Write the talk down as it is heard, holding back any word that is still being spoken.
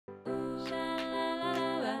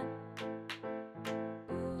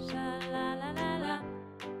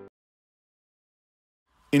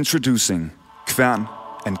Introducing KVAERN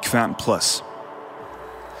and KVAERN Plus,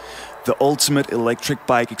 the ultimate electric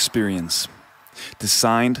bike experience,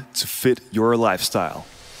 designed to fit your lifestyle.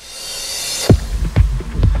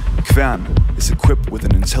 KVAERN is equipped with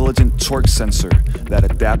an intelligent torque sensor that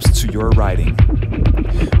adapts to your riding.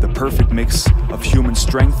 The perfect mix of human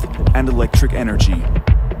strength and electric energy.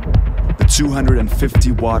 The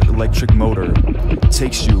 250-watt electric motor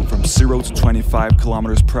takes you from 0 to 25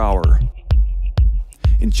 kilometers per hour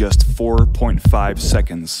in just 4.5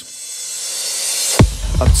 seconds.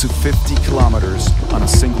 Up to 50 kilometers on a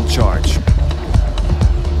single charge.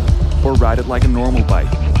 Or ride it like a normal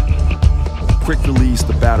bike. Quick release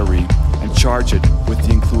the battery and charge it with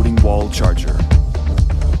the including wall charger.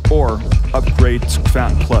 Or upgrade to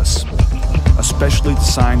KVAERN Plus, a specially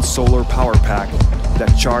designed solar power pack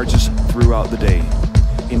that charges throughout the day,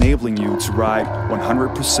 enabling you to ride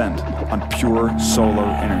 100% on pure solar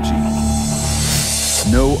energy.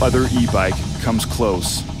 No other e-bike comes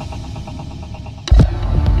close.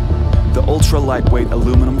 The ultra-lightweight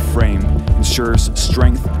aluminum frame ensures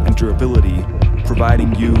strength and durability,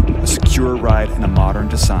 providing you a secure ride in a modern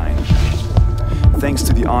design. Thanks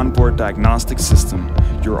to the onboard diagnostic system,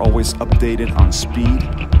 you're always updated on speed,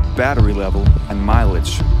 battery level, and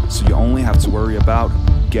mileage, so you only have to worry about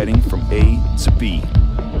getting from A to B.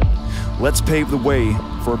 Let's pave the way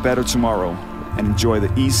for a better tomorrow and enjoy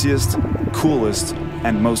the easiest, coolest,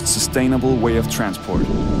 and most sustainable way of transport.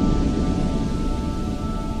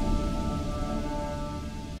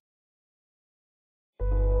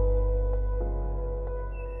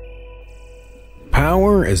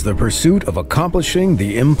 Power is the pursuit of accomplishing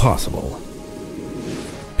the impossible.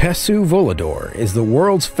 PESU Volador is the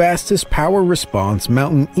world's fastest power response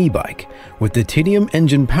mountain e-bike with the Titium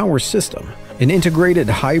engine power system, an integrated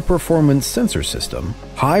high-performance sensor system,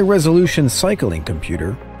 high-resolution cycling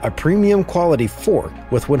computer, a premium quality fork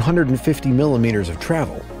with 150 millimeters of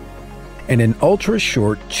travel, and an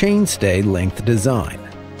ultra-short chainstay length design.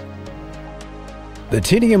 The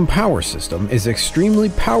Titium power system is extremely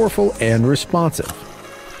powerful and responsive,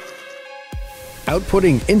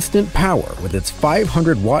 outputting instant power with its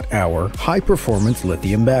 500 watt-hour high-performance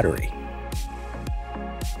lithium battery.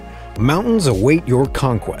 Mountains await your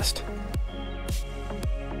conquest.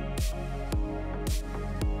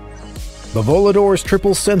 The Volador's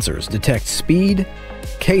triple sensors detect speed,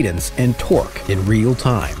 cadence, and torque in real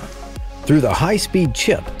time. Through the high-speed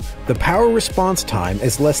chip, the power response time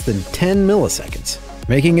is less than 10 milliseconds,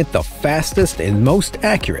 making it the fastest and most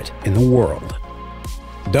accurate in the world.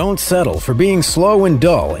 Don't settle for being slow and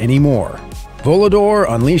dull anymore. Volador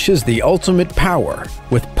unleashes the ultimate power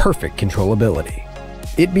with perfect controllability.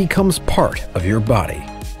 It becomes part of your body.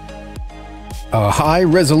 A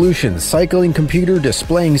high-resolution cycling computer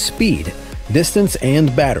displaying speed, distance,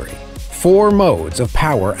 and battery. 4 modes of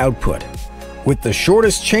power output. With the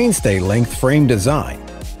shortest chainstay length frame design,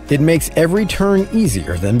 it makes every turn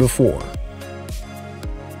easier than before.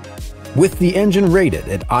 With the engine rated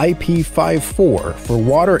at IP54 for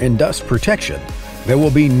water and dust protection, there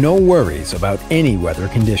will be no worries about any weather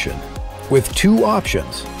condition. With 2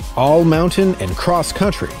 options, all mountain and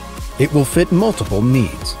cross-country, it will fit multiple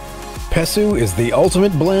needs. PESU is the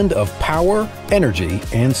ultimate blend of power, energy,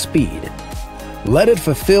 and speed. Let it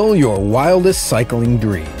fulfill your wildest cycling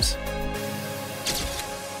dreams.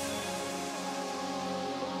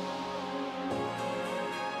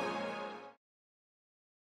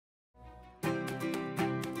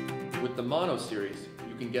 With the Mono series,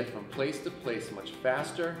 you can get from place to place much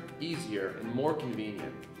faster, easier, and more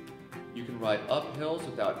convenient. You can ride up hills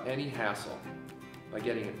without any hassle by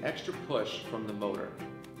getting an extra push from the motor,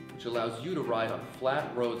 which allows you to ride on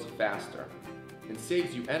flat roads faster and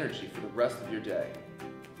saves you energy for the rest of your day.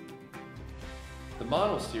 The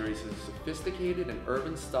Mono series is a sophisticated and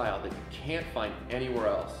urban style that you can't find anywhere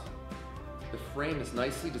else. The frame is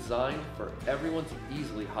nicely designed for everyone to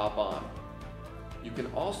easily hop on. You can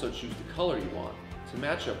also choose the color you want to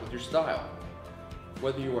match up with your style,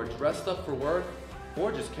 whether you are dressed up for work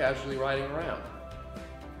or just casually riding around.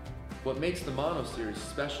 What makes the Mono series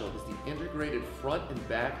special is the integrated front and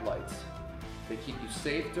back lights. They keep you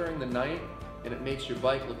safe during the night, and it makes your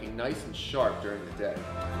bike looking nice and sharp during the day.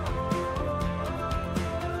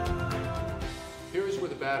 Here is where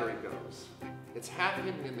the battery goes. It's half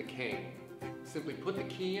hidden in the cane. Simply put the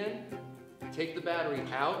key in, take the battery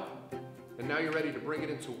out, and now you're ready to bring it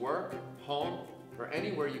into work, home, or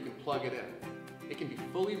anywhere you can plug it in. It can be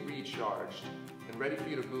fully recharged and ready for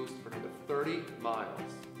you to boost for another 30 miles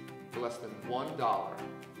for less than $1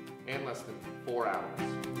 and less than 4 hours.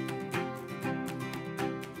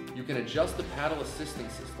 You can adjust the paddle assisting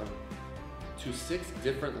system to 6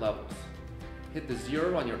 different levels. hit the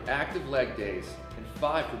 0 on your active leg days, and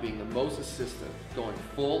 5 for being the most assistive, going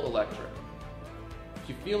full electric. If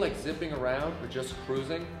you feel like zipping around or just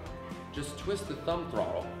cruising, just twist the thumb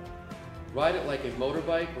throttle. Ride it like a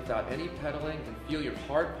motorbike without any pedaling and feel your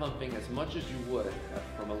heart pumping as much as you would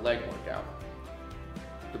from a leg workout.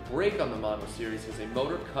 The brake on the Mono series has a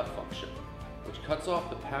motor cut function, which cuts off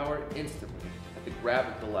the power instantly at the grab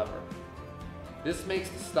of the lever. This makes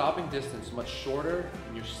the stopping distance much shorter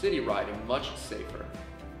and your city riding much safer.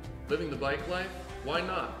 Living the bike life? Why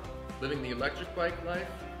not? Living the electric bike life?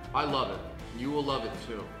 I love it, and you will love it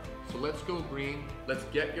too. So let's go green, let's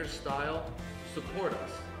get your style, support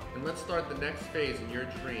us, and let's start the next phase in your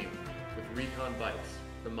dream with RECON Bikes,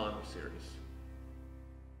 the Mono series.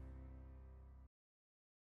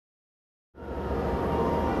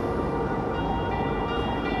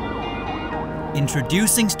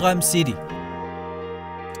 Introducing STRØM City,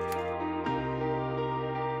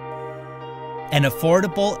 an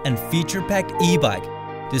affordable and feature-packed e-bike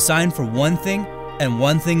designed for one thing and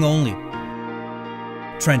one thing only: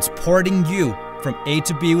 transporting you from A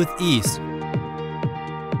to B with ease.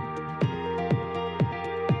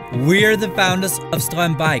 We're the founders of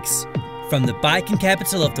STRØM Bikes, from the biking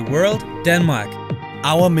capital of the world, Denmark.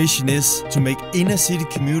 Our mission is to make inner city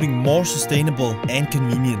commuting more sustainable and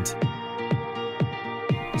convenient.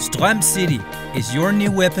 STRØM City is your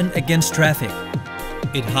new weapon against traffic.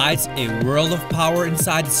 It hides a world of power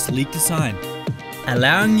inside its sleek design,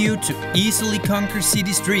 allowing you to easily conquer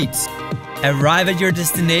city streets. Arrive at your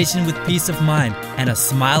destination with peace of mind and a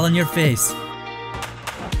smile on your face.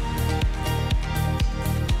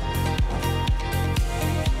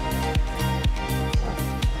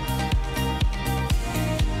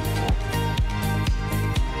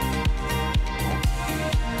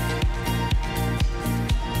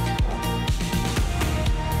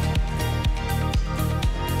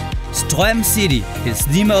 STRØM City is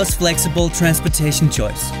the most flexible transportation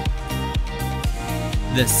choice.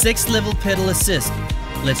 The 6-level pedal assist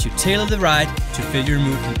lets you tailor the ride to fit your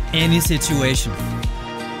mood in any situation.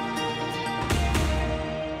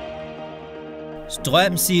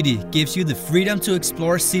 STRØM City gives you the freedom to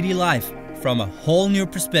explore city life from a whole new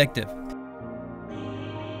perspective.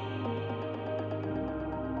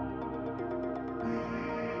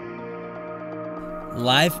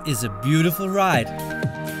 Life is a beautiful ride.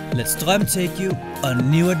 Let STRØM take you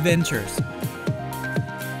on new adventures.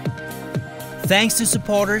 Thanks to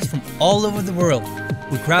supporters from all over the world,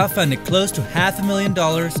 we crowdfunded close to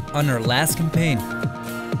 $500,000 on our last campaign.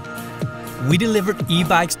 We delivered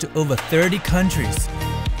e-bikes to over 30 countries.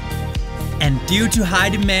 And due to high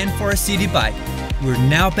demand for a city bike, we're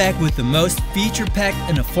now back with the most feature-packed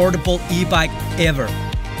and affordable e-bike ever.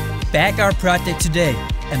 Back our project today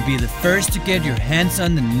and be the first to get your hands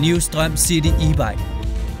on the new STRØM City e-bike.